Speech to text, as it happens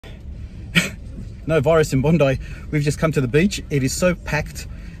no virus in Bondi. We've just come to the beach. It is so packed.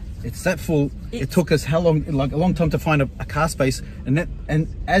 It's that full. It took us how long? Like a long time to find a car space. And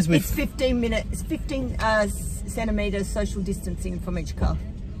as we, it's 15 minutes. It's 15 centimeters social distancing from each car.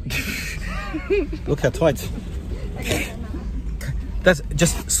 Look how tight. That's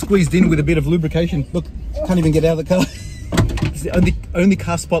just squeezed in with a bit of lubrication. Look, can't even get out of the car. It's the only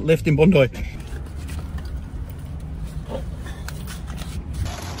car spot left in Bondi.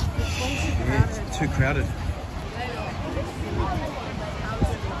 Yeah, it's too crowded.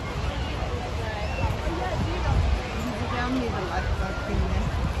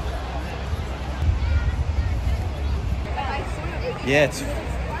 Yeah,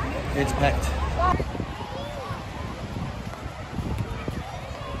 it's packed.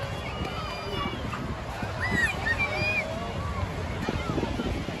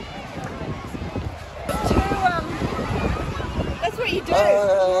 That's what you do.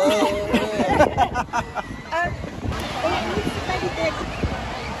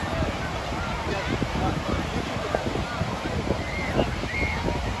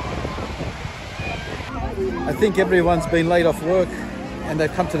 I think everyone's been laid off work and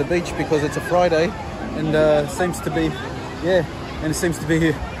they've come to the beach because it's a Friday, and seems to be, yeah, and it seems to be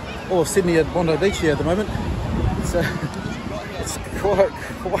here, all of Sydney at Bondi Beach here at the moment. It's quite,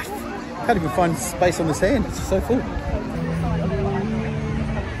 can't even find space on the sand, it's so full.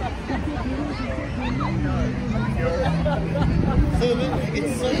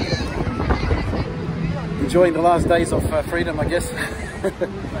 Enjoying the last days of freedom, I guess.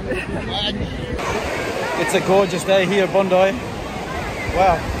 It's a gorgeous day here at Bondi.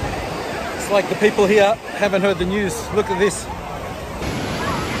 Wow. It's like the people here haven't heard the news. Look at this.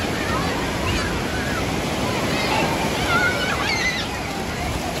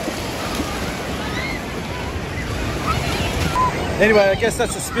 Anyway, I guess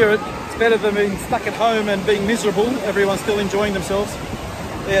that's the spirit. It's better than being stuck at home and being miserable. Everyone's still enjoying themselves.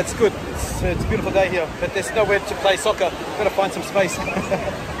 Yeah, it's good. It's a beautiful day here, but there's nowhere to play soccer. Got to find some space.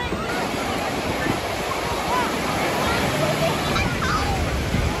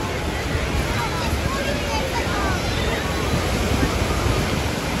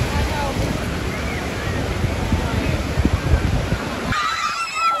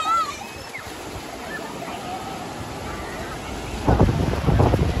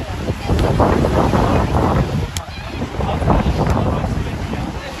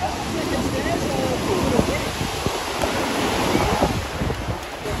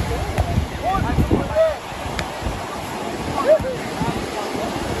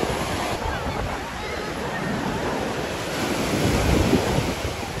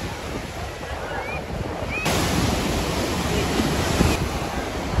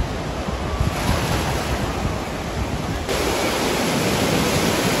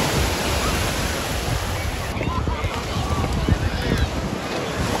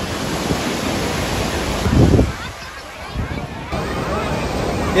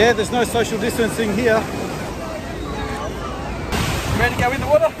 Yeah, there's no social distancing here. Ready to go in the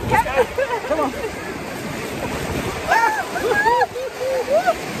water? Let's go. Come on.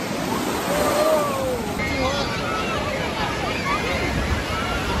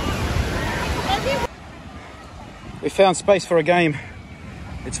 We found space for a game.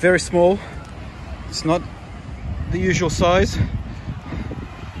 It's very small. It's not the usual size,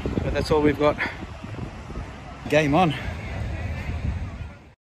 but that's all we've got. Game on.